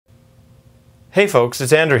Hey folks,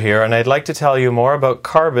 it's Andrew here, and I'd like to tell you more about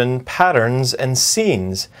carbon, patterns, and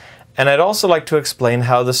scenes. And I'd also like to explain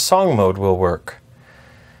how the song mode will work.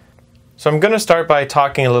 So I'm going to start by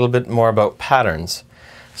talking a little bit more about patterns.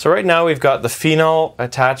 So right now we've got the phenol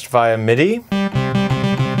attached via MIDI,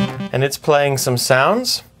 and it's playing some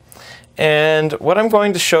sounds. And what I'm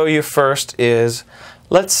going to show you first is,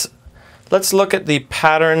 let's look at the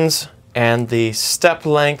patterns and the step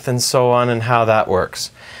length and so on and how that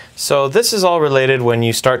works. So this is all related when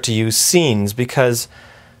you start to use scenes, because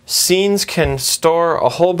scenes can store a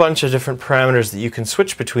whole bunch of different parameters that you can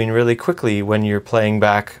switch between really quickly when you're playing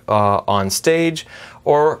back on stage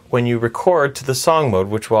or when you record to the song mode,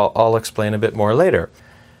 which I'll explain a bit more later.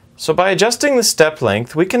 So by adjusting the step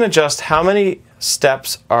length, we can adjust how many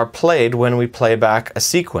steps are played when we play back a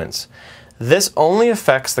sequence. This only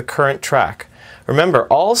affects the current track. Remember,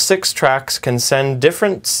 all 6 tracks can send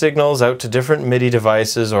different signals out to different MIDI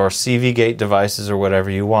devices or CV gate devices or whatever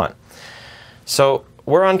you want. So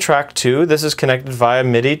we're on track 2. This is connected via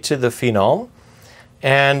MIDI to the phenol.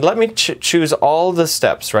 And let me choose all the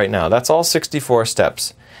steps right now. That's all 64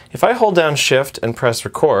 steps. If I hold down Shift and press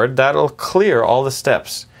record, that'll clear all the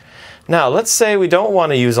steps. Now let's say we don't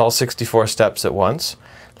want to use all 64 steps at once.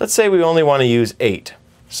 Let's say we only want to use 8.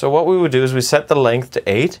 So what we would do is we set the length to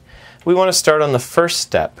 8. We want to start on the first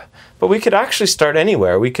step, but we could actually start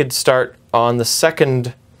anywhere. We could start on the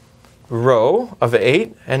second row of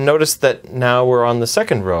 8, and notice that now we're on the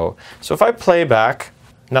second row. So if I play back,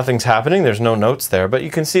 nothing's happening, there's no notes there, but you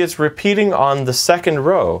can see it's repeating on the second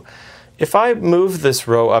row. If I move this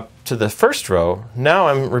row up to the first row, now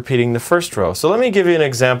I'm repeating the first row. So let me give you an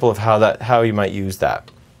example of how you might use that.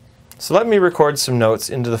 So let me record some notes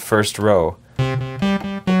into the first row.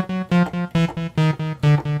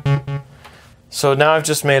 So now I've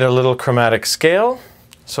just made a little chromatic scale.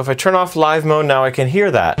 So if I turn off live mode, now I can hear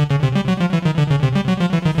that.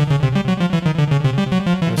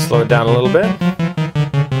 Slow it down a little bit.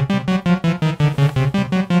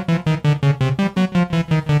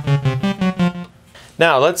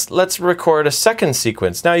 Now let's record a second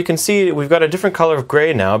sequence. Now you can see we've got a different color of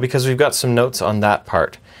gray now because we've got some notes on that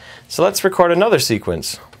part. So let's record another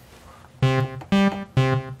sequence.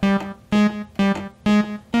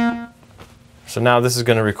 So now this is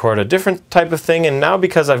going to record a different type of thing, and now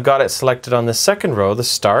because I've got it selected on the second row, the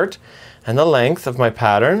start and the length of my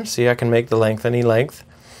pattern, see, I can make the length any length.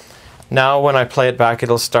 Now when I play it back,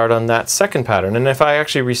 it'll start on that second pattern, and if I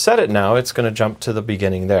actually reset it now, it's going to jump to the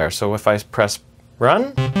beginning there. So if I press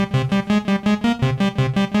run,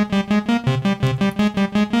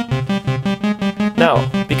 now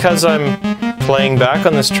because I'm playing back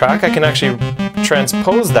on this track, I can actually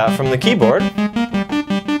transpose that from the keyboard.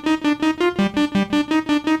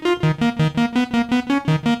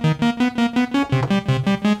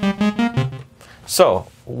 So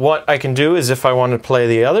what I can do is, if I want to play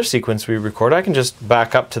the other sequence we record, I can just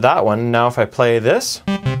back up to that one. Now if I play this,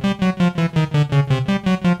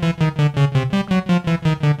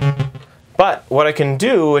 but what I can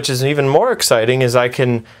do, which is even more exciting, is I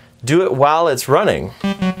can do it while it's running.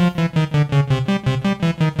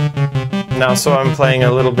 Now so I'm playing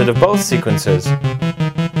a little bit of both sequences.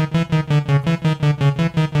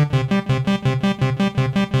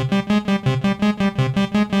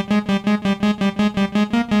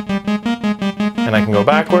 And I can go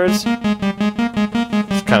backwards.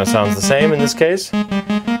 It kind of sounds the same in this case.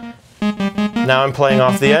 Now I'm playing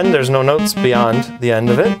off the end. There's no notes beyond the end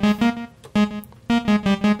of it.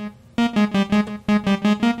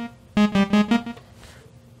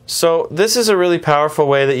 So this is a really powerful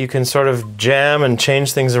way that you can sort of jam and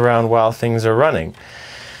change things around while things are running.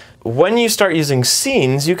 When you start using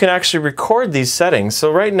scenes, you can actually record these settings.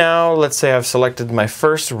 So right now, let's say I've selected my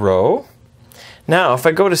first row. Now, if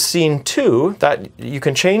I go to scene 2, you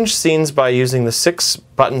can change scenes by using the 6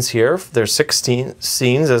 buttons here. There's 16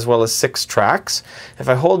 scenes as well as 6 tracks. If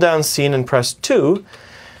I hold down scene and press 2,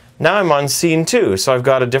 now I'm on scene 2. So I've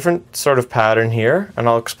got a different sort of pattern here, and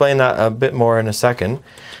I'll explain that a bit more in a second.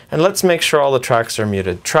 And let's make sure all the tracks are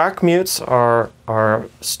muted. Track mutes are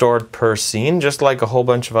stored per scene, just like a whole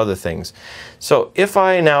bunch of other things. So if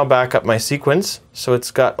I now back up my sequence, so it's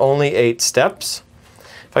got only 8 steps.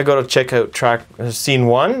 If I go to check out scene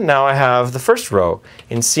 1, now I have the first row.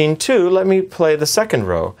 In scene 2, let me play the second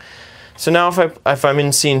row. So now if I'm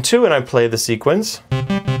in scene 2 and I play the sequence,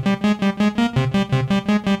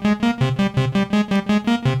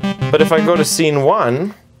 but if I go to scene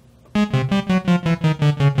 1,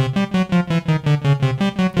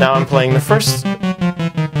 now I'm playing the first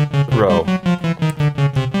row.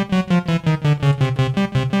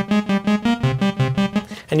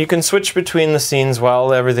 And you can switch between the scenes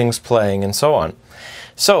while everything's playing and so on.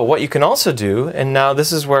 So what you can also do, and now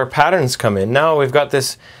this is where patterns come in. Now we've got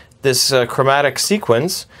this chromatic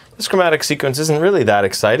sequence. This chromatic sequence isn't really that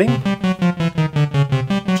exciting.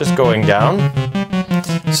 Just going down.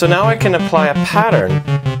 So now I can apply a pattern.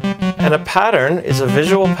 And a pattern is a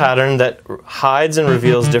visual pattern that hides and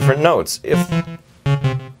reveals different notes.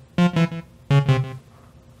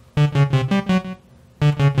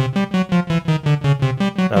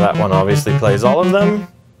 Now that one obviously plays all of them.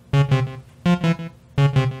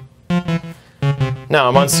 Now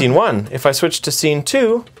I'm on scene 1. If I switch to scene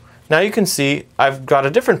 2, now you can see I've got a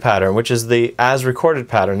different pattern, which is the as recorded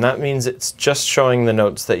pattern. That means it's just showing the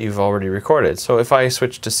notes that you've already recorded. So if I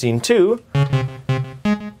switch to scene 2,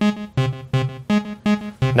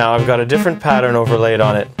 now I've got a different pattern overlaid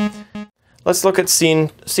on it. Let's look at scene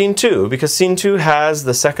 2, because scene 2 has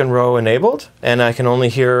the second row enabled, and I can only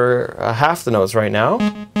hear half the notes right now.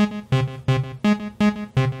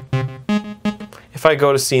 If I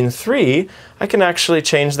go to scene 3, I can actually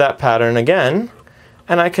change that pattern again,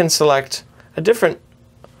 and I can select a different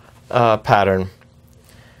pattern.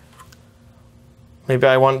 Maybe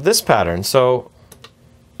I want this pattern. So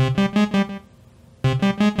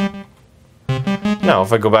now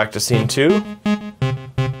if I go back to scene 2,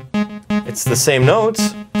 it's the same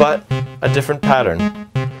notes, but a different pattern.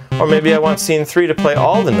 Or maybe I want scene 3 to play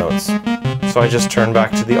all the notes. So I just turn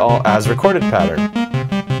back to the all as recorded pattern.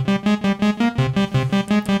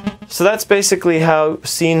 So that's basically how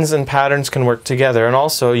scenes and patterns can work together, and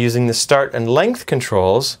also using the start and length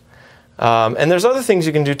controls. And there's other things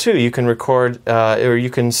you can do too. You can record, or you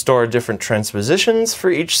can store different transpositions for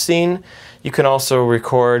each scene. You can also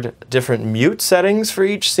record different mute settings for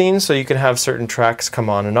each scene, so you can have certain tracks come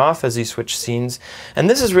on and off as you switch scenes. And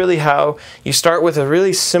this is really how you start with a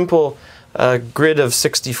really simple grid of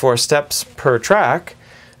 64 steps per track.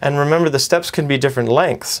 And remember, the steps can be different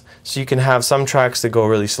lengths. So you can have some tracks that go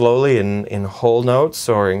really slowly in whole notes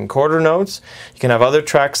or in quarter notes. You can have other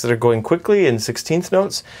tracks that are going quickly in 16th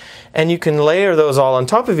notes. And you can layer those all on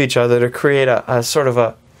top of each other to create a sort of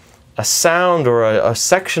a sound or a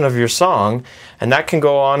section of your song. And that can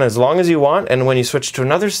go on as long as you want. And when you switch to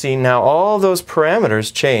another scene, now all those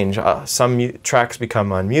parameters change. Some tracks become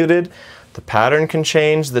unmuted. The pattern can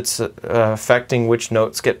change that's affecting which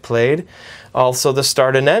notes get played. Also, the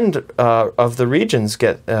start and end of the regions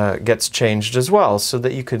gets changed as well, so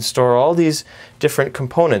that you can store all these different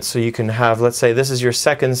components. So you can have, let's say this is your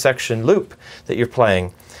second section loop that you're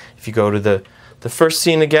playing. If you go to the first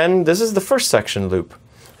scene again, this is the first section loop.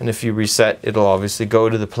 And if you reset, it'll obviously go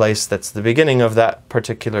to the place that's the beginning of that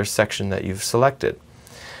particular section that you've selected.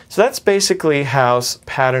 So that's basically how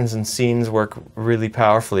patterns and scenes work really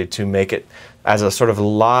powerfully to make it as a sort of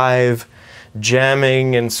live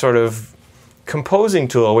jamming and sort of composing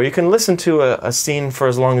tool, where you can listen to a scene for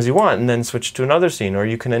as long as you want and then switch to another scene, or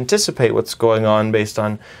you can anticipate what's going on based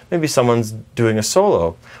on maybe someone's doing a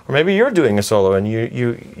solo, or maybe you're doing a solo and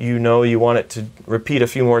you know you want it to repeat a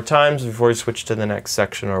few more times before you switch to the next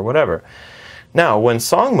section or whatever. Now, when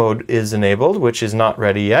song mode is enabled, which is not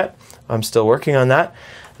ready yet, I'm still working on that,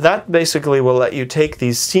 that basically will let you take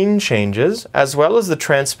these scene changes as well as the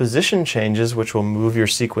transposition changes, which will move your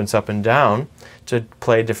sequence up and down to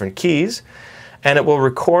play different keys, and it will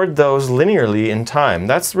record those linearly in time.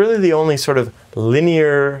 That's really the only sort of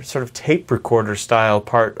linear, sort of tape recorder style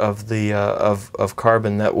part of the of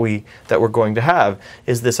Carbon that we're going to have,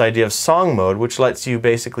 is this idea of song mode, which lets you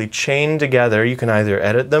basically chain together. You can either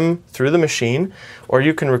edit them through the machine, or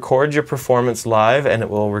you can record your performance live, and it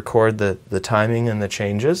will record the timing and the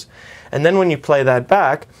changes. And then when you play that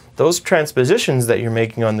back, those transpositions that you're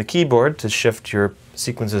making on the keyboard to shift your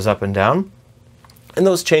sequences up and down, and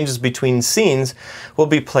those changes between scenes will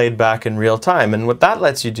be played back in real time. And what that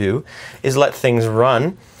lets you do is let things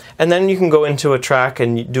run, and then you can go into a track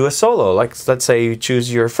and do a solo. Like, let's say you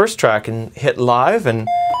choose your first track and hit live, and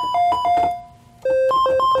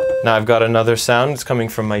now I've got another sound. It's coming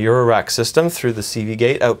from my Eurorack system through the CV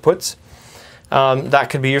gate outputs. That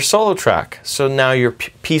could be your solo track. So now your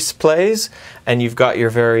piece plays, and you've got your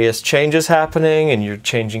various changes happening, and you're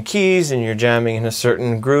changing keys, and you're jamming in a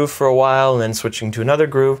certain groove for a while, and then switching to another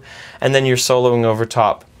groove, and then you're soloing over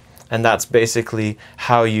top. And that's basically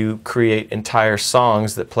how you create entire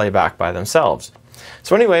songs that play back by themselves.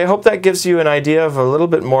 So anyway, I hope that gives you an idea of a little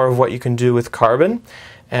bit more of what you can do with Carbon,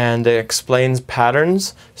 and it explains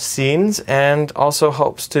patterns, scenes, and also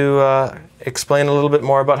helps to explain a little bit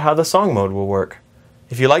more about how the song mode will work.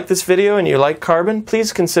 If you like this video and you like Carbon,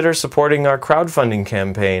 please consider supporting our crowdfunding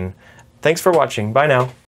campaign. Thanks for watching. Bye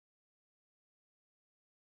now.